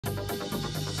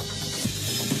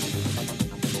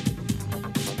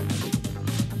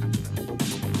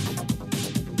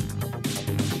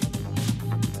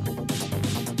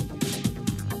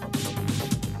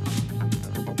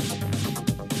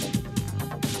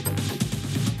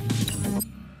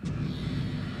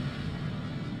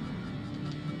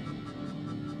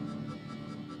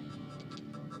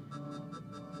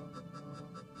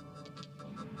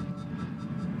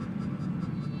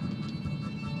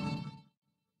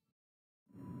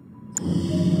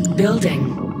Building.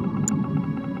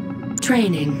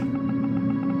 Training.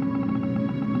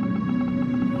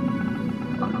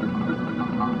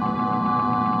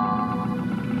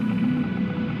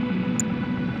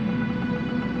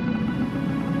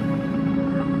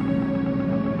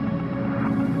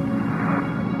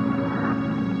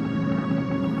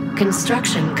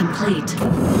 Construction complete.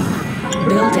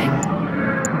 Building.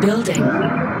 Building.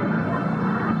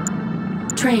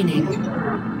 Training.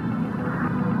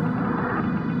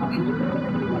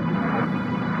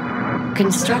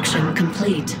 Construction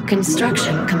complete.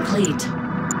 Construction complete.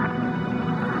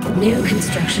 New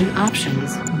construction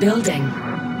options. Building.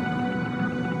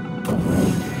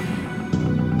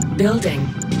 Building.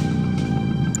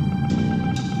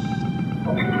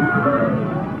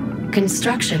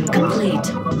 Construction complete.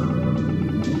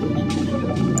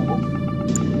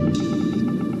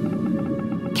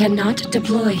 Cannot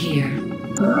deploy here.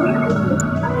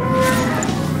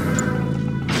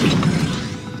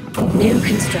 New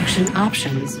construction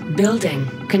options. Building.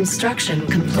 Construction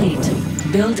complete.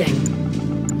 Building.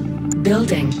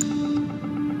 Building.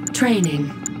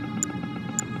 Training.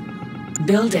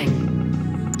 Building.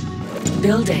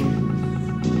 Building.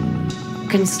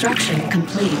 Construction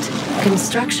complete.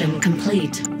 Construction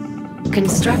complete.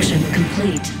 Construction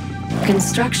complete.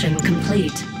 Construction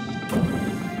complete.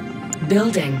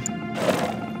 Building.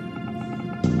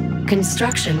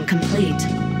 Construction complete.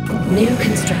 New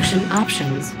construction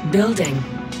options. Building.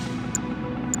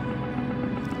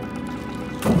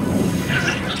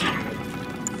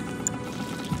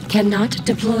 Cannot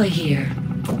deploy here.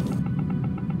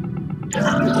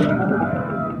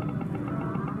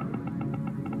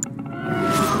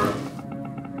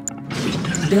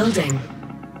 Building.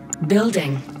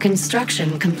 Building.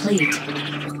 Construction complete.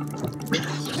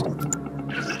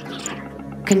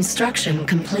 Construction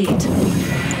complete.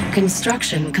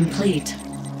 Construction complete.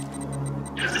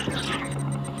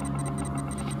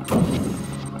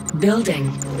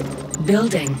 Building.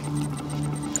 Building.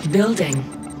 Building.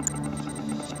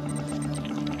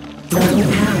 Low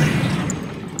power.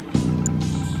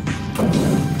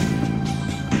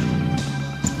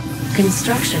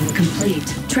 Construction complete.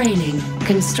 Training.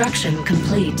 Construction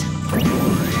complete.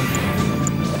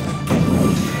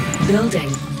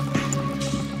 Building.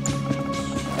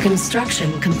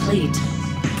 Construction complete.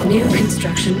 New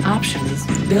construction options.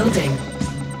 Building.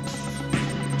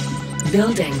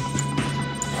 Building.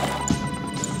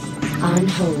 On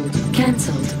hold.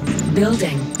 Cancelled.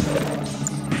 Building.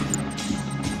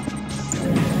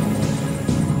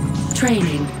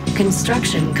 Training.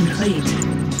 Construction complete.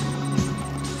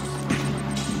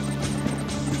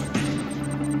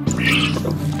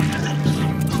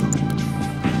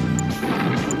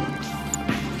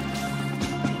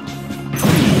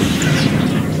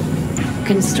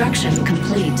 Construction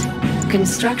complete.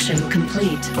 Construction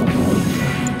complete.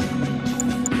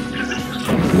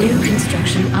 New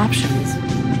construction options.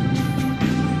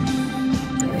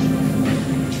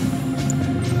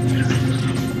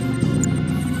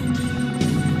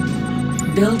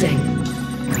 Building.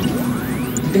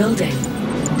 Building.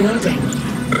 Building.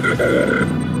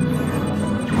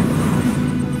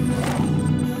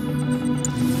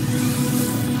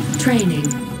 Training.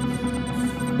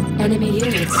 Enemy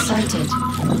units sighted.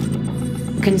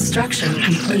 Construction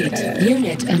complete.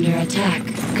 Unit under attack.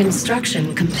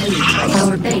 Construction complete.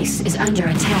 Our base is under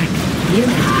attack.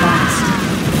 Unit lost.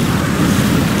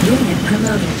 Unit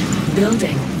promoted.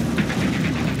 Building.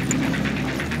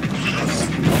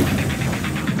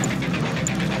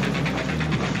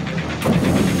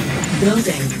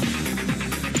 Building.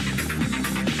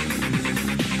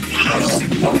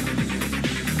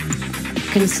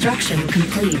 Construction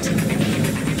complete.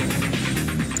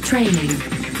 Training.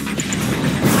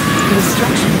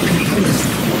 Construction complete.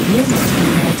 Unit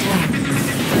under attack.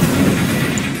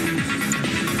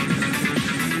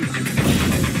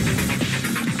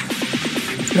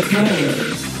 Repairing.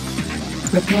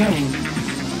 Repairing.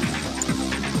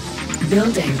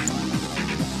 Building.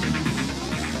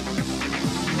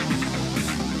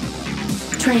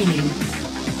 Training.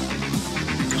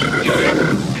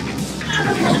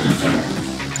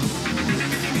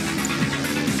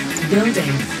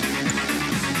 Building.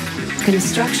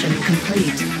 Construction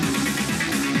complete.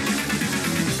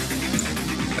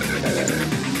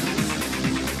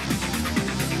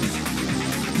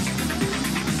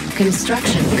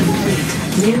 Construction complete.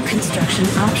 New construction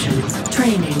options.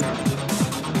 Training.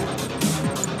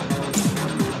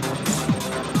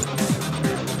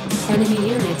 Enemy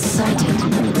units sighted.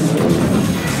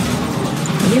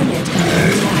 Unit under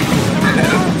attack.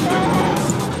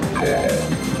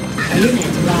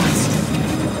 Unit lost.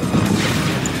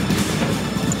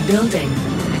 Building.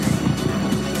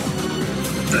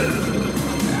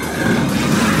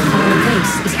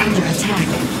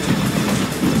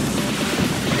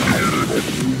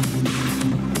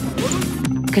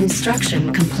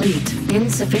 Construction complete.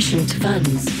 Insufficient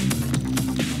funds.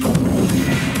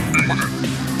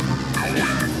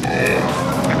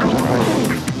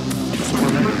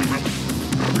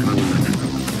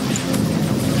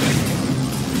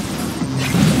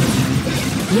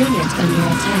 Unit under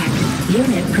attack.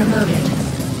 Unit promoted.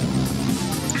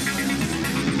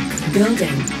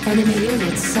 Building. Enemy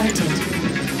units sighted.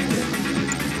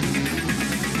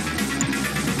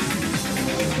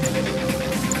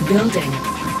 Building.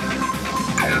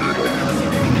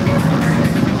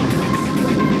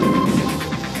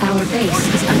 Our base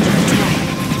is under attack.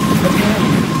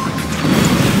 Repairing.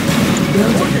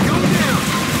 Building.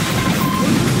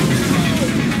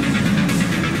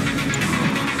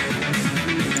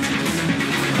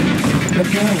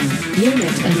 Repairing.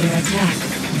 Unit under attack.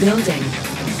 Building.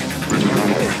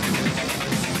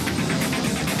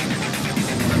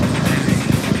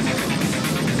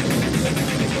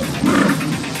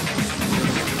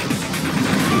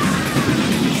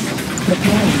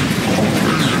 Repairing.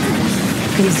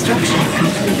 Construction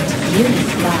complete. Unit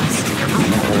lost.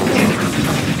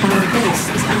 Our base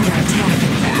is under attack.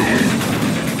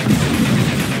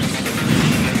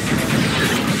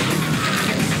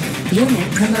 Unit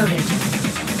promoted.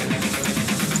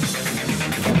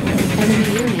 Enemy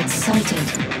units sighted.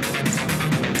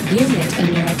 Unit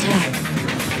under attack.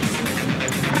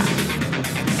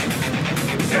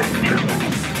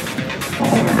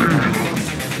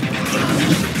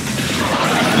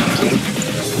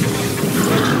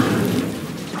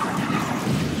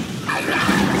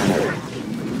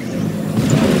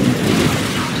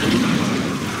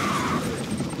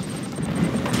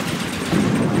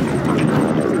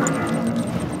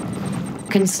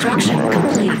 Construction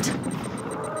complete.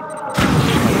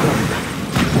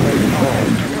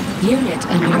 Unit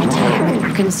under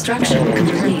attack. Construction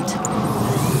complete.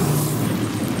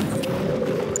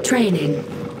 Training.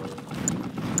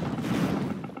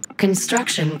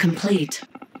 Construction complete.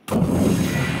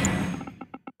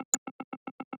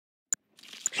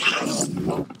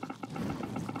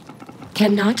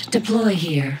 Cannot deploy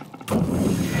here.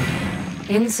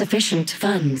 Insufficient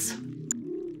funds.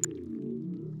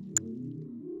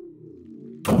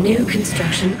 New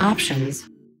construction options.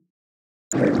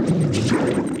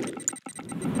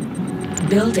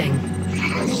 Building.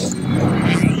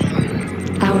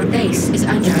 Our base is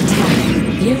under attack.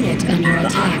 Unit under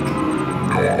attack.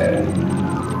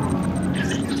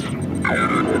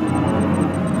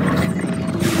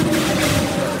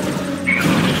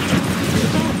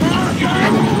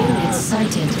 Enemy units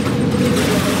sighted.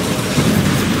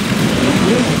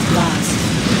 Unit lost.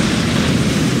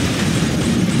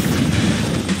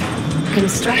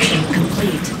 Construction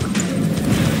complete.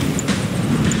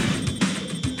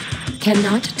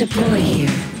 Cannot deploy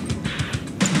here.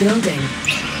 Building.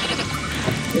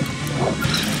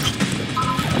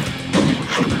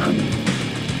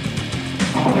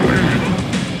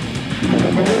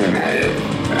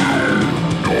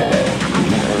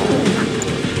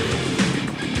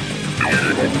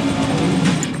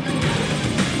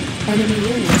 Enemy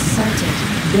units sighted.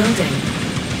 Building.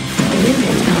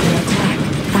 Unit under attack.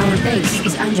 Our base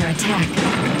is under attack.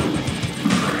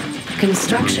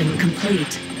 Construction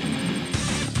complete.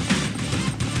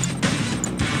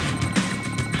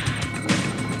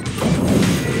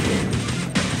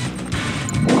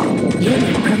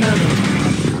 Unit promoted.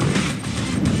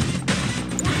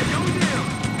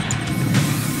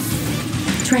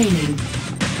 Training.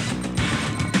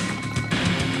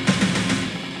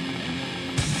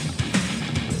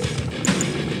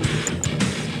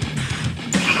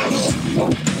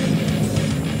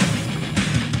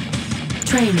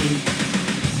 Training.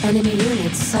 Enemy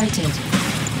units sighted.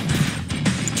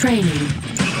 Training.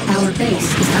 Our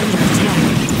base is under attack.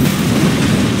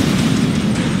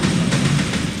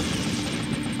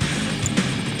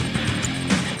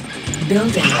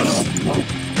 Building.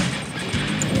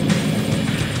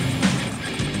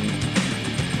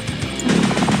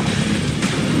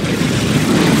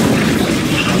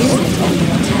 Unit under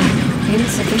attack.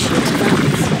 Insufficient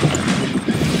funds.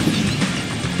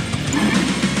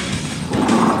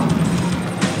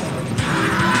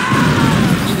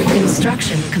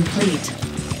 Construction complete.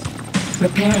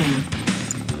 Repairing.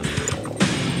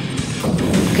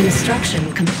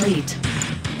 Construction complete.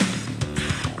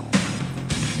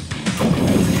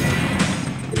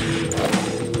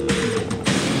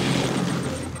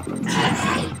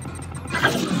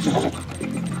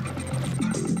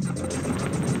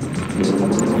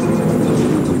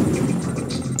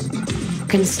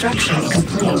 Construction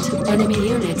complete. Enemy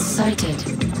units sighted.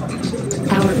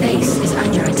 Our base is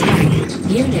under attack.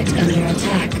 Unit under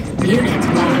attack. Unit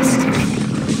lost.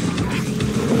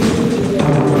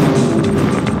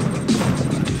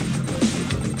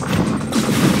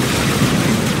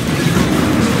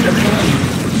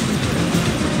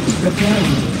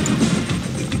 Repairing.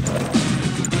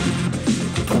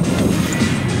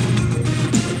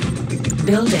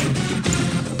 Building.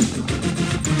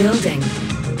 Building.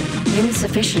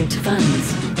 Insufficient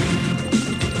funds.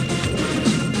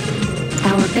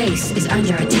 Our base is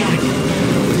under attack.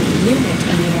 Unit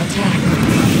under attack.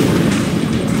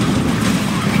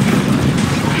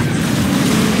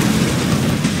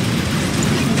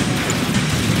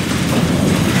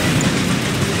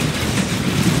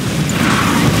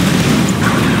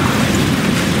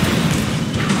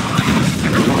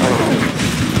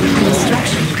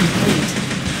 Construction complete.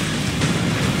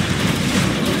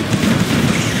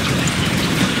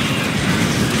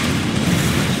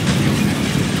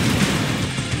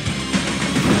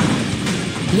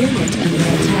 Unit under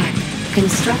attack.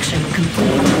 Construction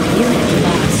complete. Unit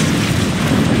lost.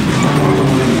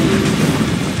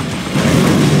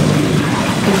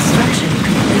 Construction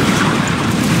complete.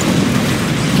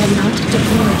 Cannot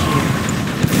deploy here.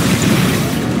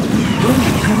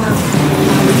 Unit promoted.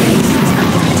 Our base is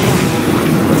under attack.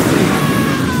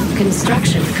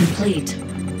 Construction complete.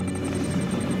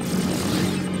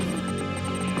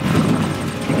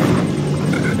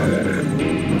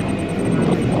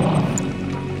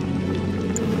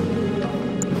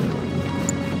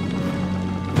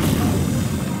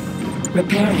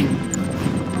 Repairing.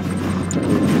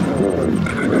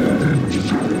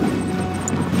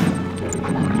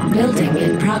 Building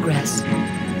in progress.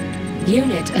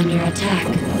 Unit under attack.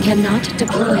 Cannot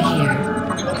deploy here.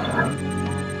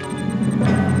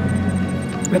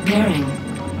 Repairing.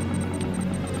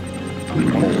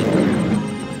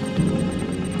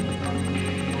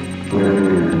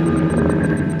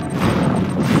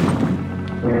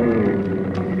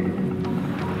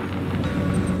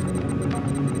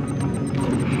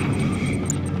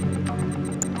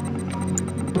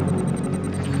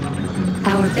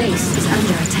 Our base is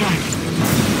under attack.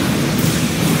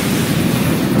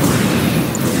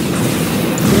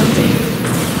 Building.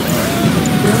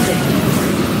 Building.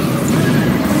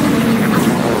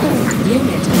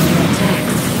 Unit under attack.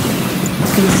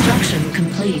 Construction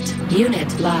complete.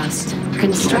 Unit lost.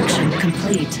 Construction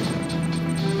complete.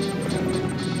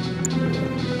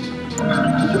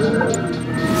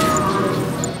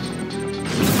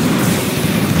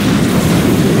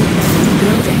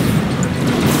 Building.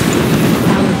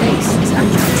 Our base is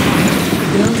under attack.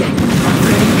 Building.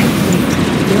 Upgrade complete.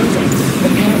 Building.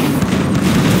 Repairing.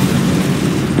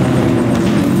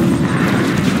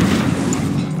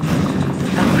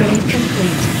 Upgrade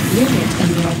complete. Unit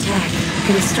under attack.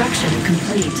 Construction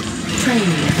complete.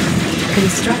 Training.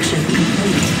 Construction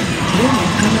complete. Unit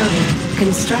promoted.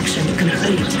 Construction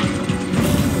complete.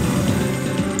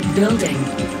 Building.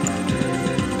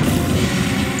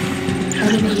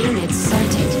 Enemy units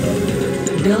sighted.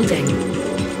 Building.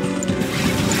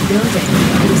 Building.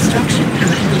 Construction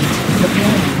complete.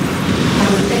 Repairing.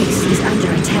 Our base is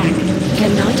under attack.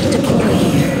 Cannot deploy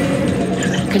here.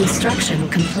 Construction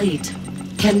complete.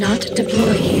 Cannot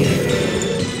deploy here.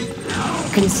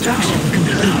 Construction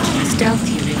complete. Stealth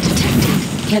unit detected.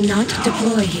 Cannot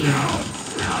deploy here.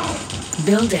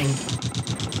 Building.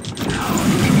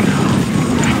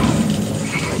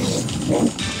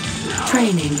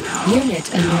 Training. Unit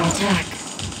under attack.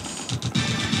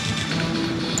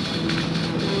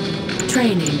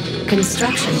 Training.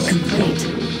 Construction complete.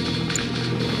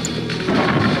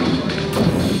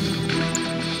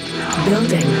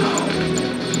 Building.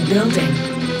 Building.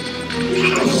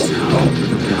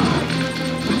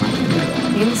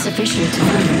 Insufficient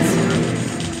funds.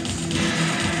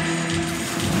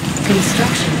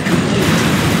 Construction complete.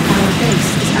 Our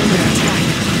base is under attack.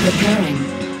 Repairing.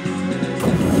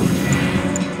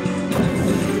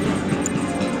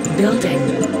 Building.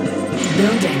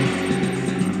 Building.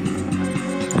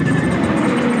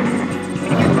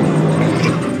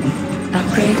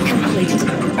 Upgrade complete.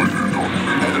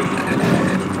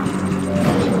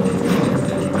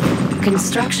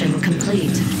 Construction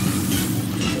complete.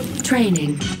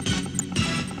 Training.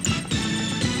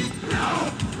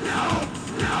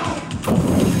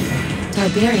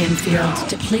 Tiberium field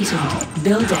depleted.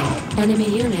 Building. Enemy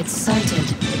units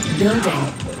sighted.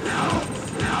 Building.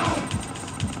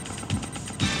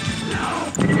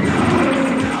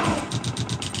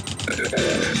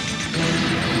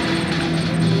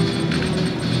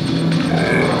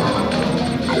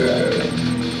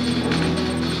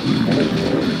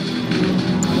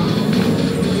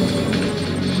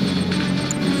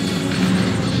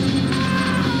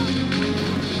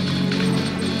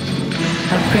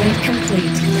 Upgrade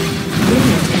complete.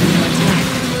 Unit under attack.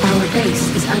 Our base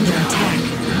is under attack.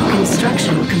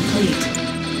 Construction complete.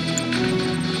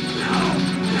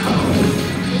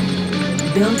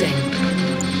 Building.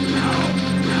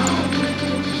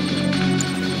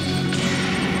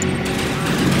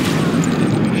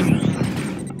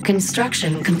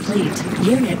 Construction complete.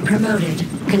 Unit promoted.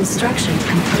 Construction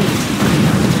complete.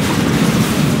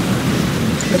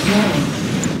 Repairing.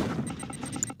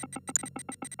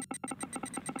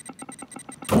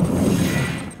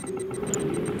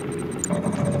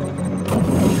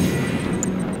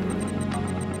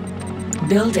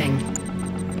 Building.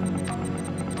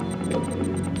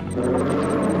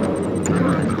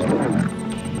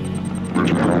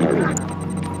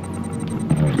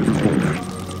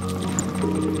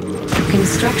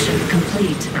 Construction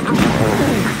complete.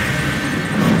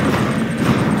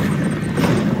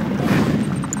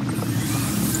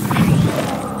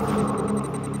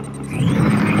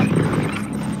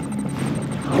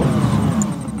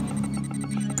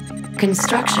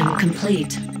 Construction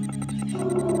complete.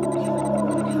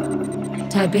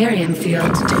 Tiberium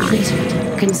field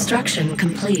depleted. Construction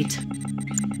complete.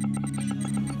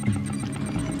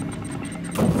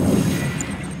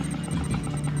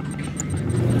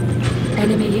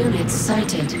 Enemy units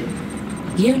sighted.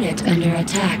 Unit under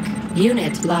attack.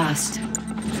 Unit lost.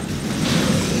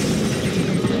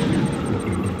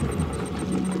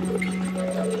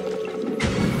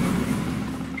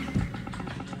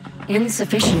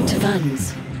 Insufficient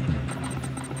funds.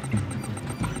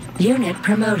 Unit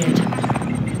promoted.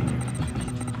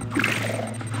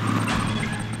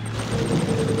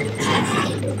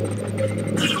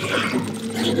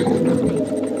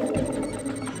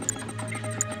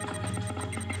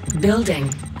 Building.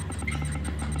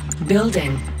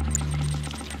 Building.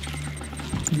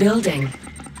 Building.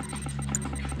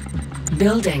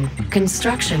 Building.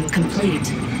 Construction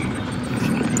complete.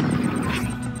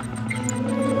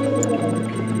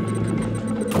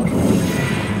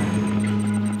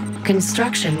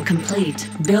 Construction complete.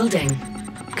 Building.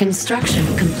 Construction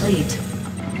complete.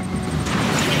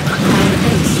 Our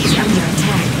base is under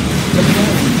attack.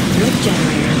 Repairing. Grid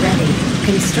generator ready.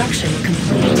 Construction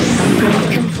complete.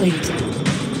 Upgrade complete.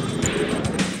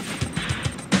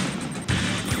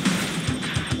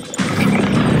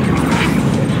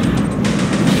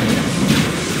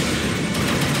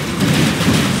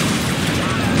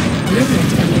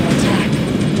 Unit under attack.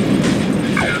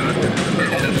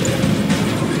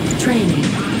 Training.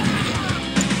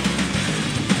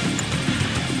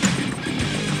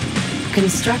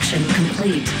 Construction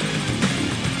complete.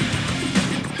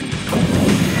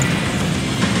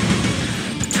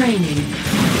 Training.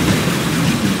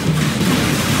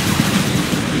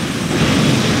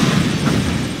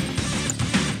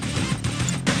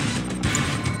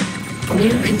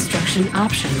 New construction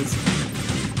options.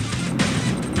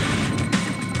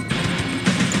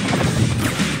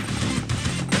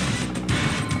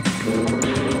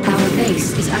 Our base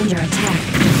is under attack.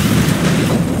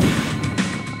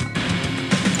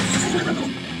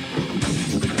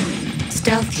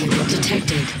 Stealth unit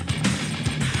detected.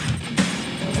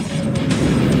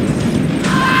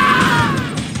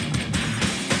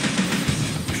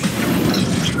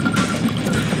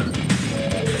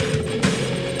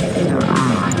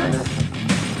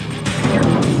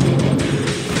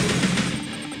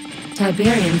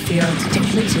 Tiberium field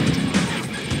depleted.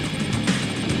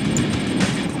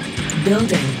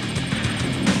 Building.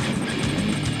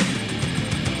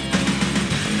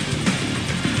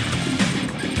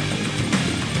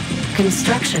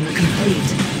 Construction complete.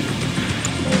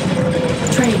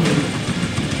 Training.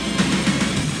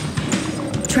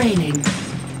 Training.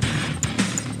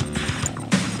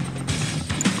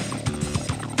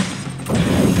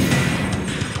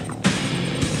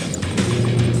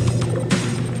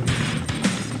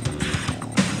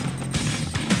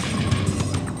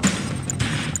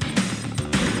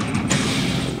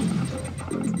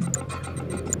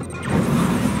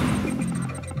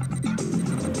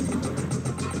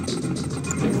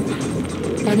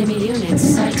 Enemy units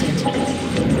sighted.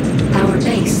 Our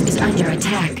base is under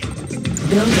attack.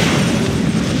 Building.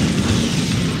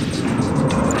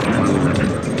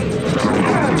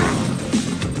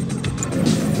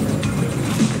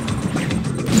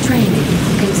 Training.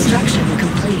 Construction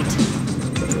complete.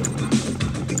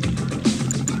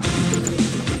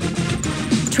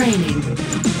 Training.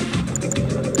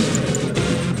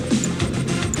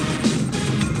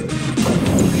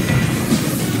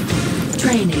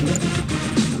 Training.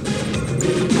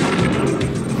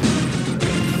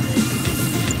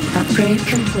 Upgrade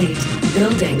complete.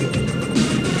 Building.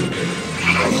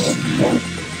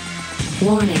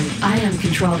 Warning, ion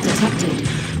control detected.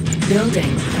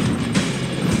 Building.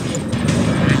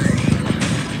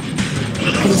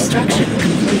 Construction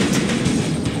complete.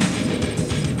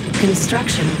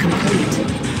 Construction complete.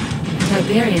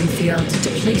 Tiberium field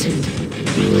depleted.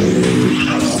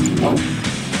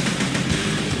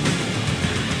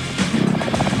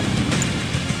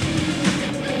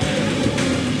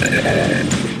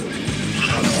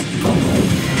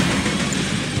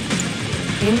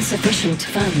 Insufficient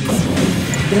funds.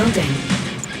 Building.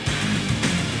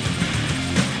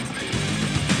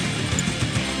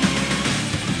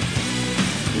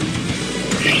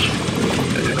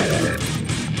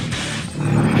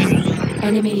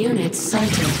 Enemy units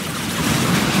sighted.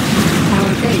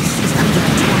 Our base is under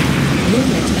attack.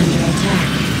 Unit under attack.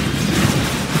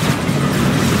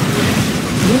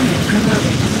 Unit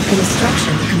promoted.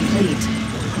 Construction complete.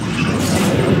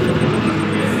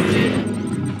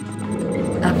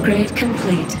 Upgrade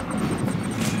complete.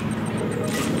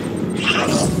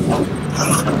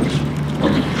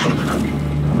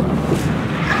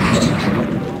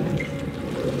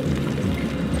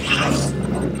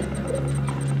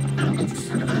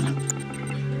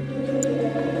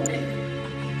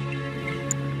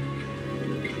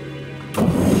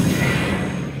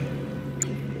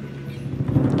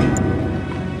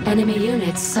 Enemy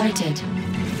units sighted.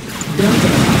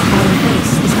 Building. Our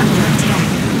base is under attack.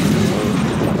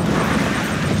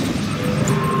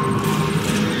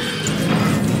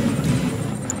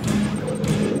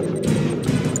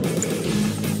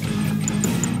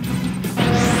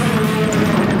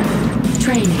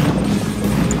 Training.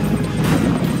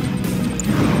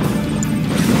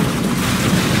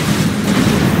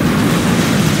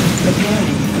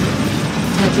 Repairing.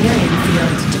 Tiberium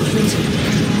field depleted.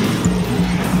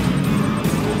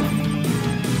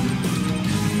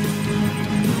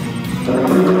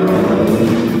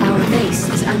 Our base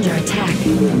is under attack.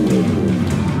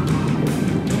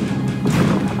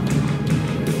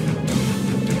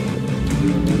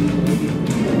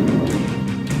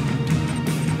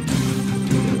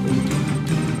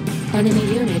 Enemy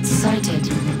units sighted.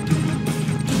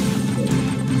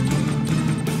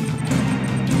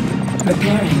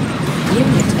 Repairing.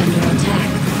 Unit under attack.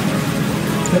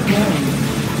 Repairing.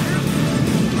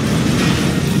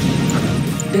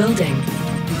 Building.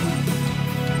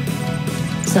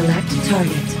 Select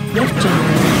target. Rift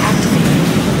generator activated.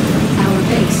 Our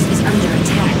base is under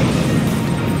attack.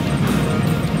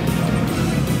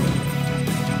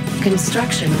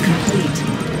 Construction complete.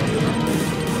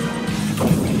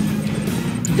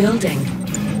 Building.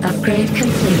 Upgrade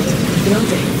complete.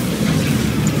 Building.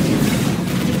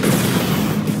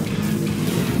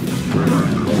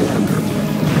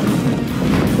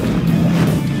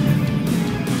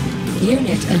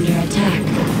 Unit under attack.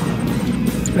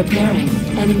 Repairing.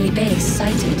 Enemy base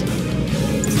sighted.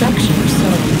 Structure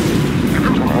sold.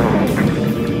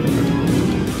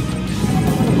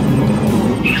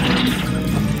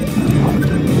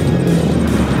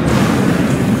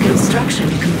 Construction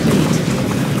complete.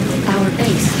 Our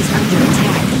base is under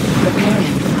attack.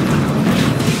 Repairing.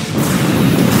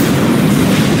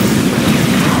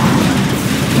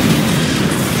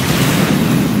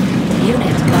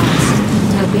 Unit lost.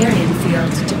 Tiberium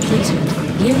field depleted.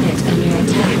 Unit under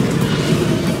attack.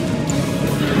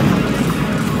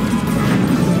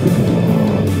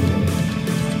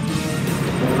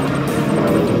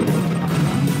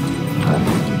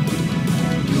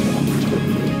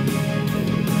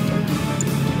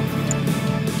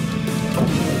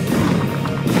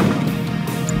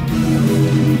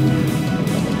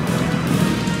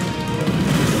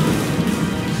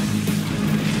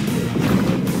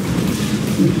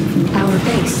 Our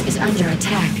base is under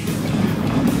attack.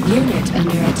 Unit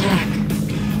under attack.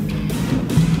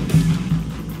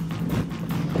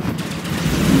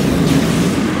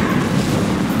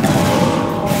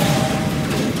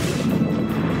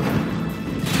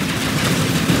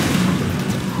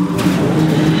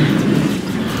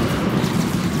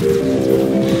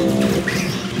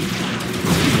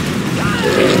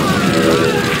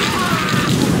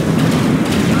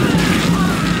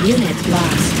 Unit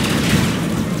lost.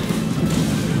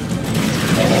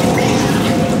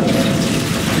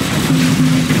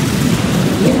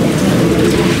 Unit under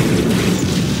attack.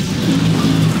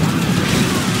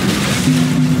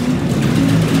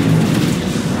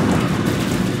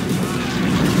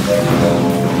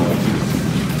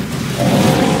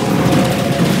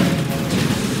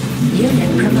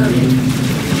 Unit promoted.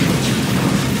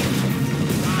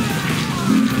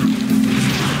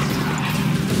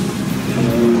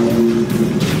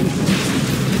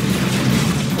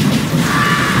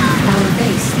 Our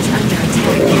base is under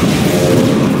attack.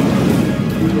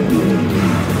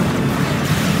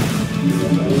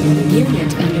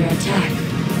 Unit under attack.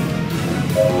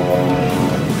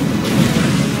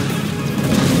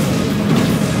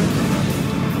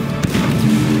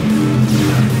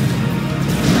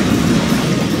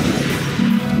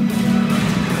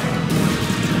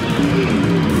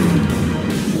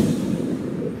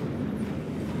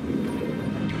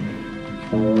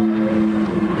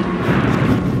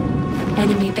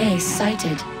 Enemy base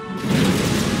sighted.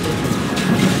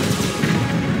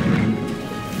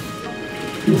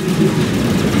 Unit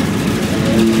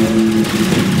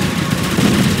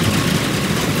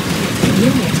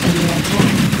under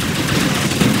attack.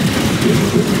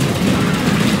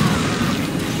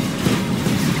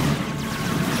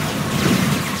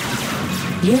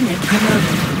 Unit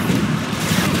promoted.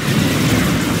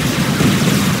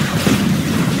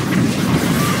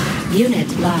 Unit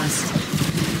lost.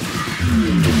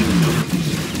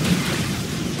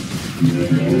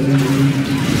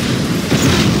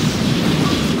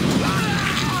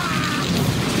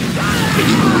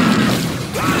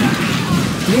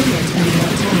 Unit under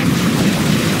attack.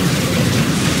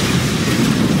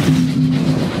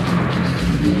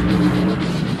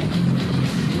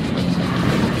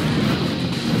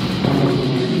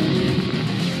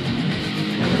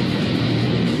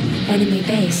 Enemy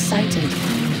base sighted.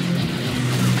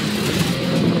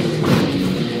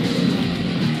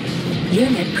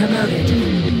 Unit promoted.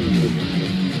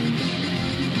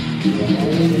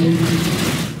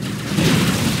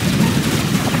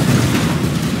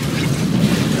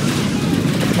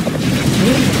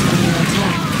 Unit under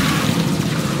attack.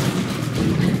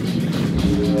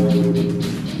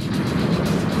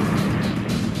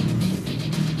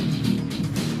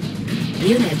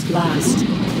 Unit lost.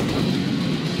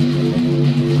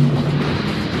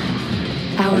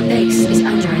 Our base is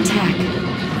under attack.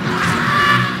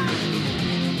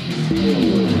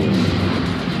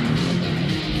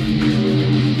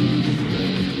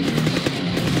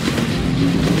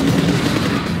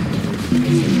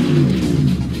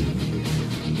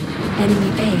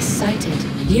 Enemy base sighted.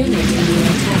 Unit under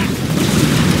attack.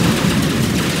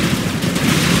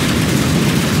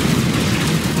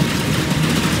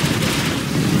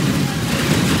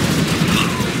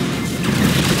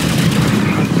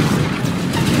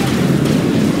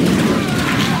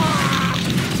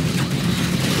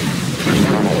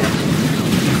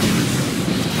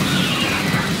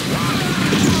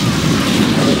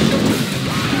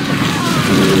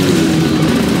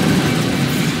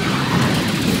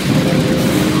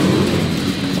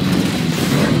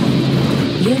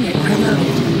 Unit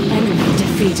promoted. Enemy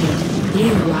defeated.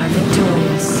 You are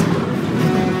victorious.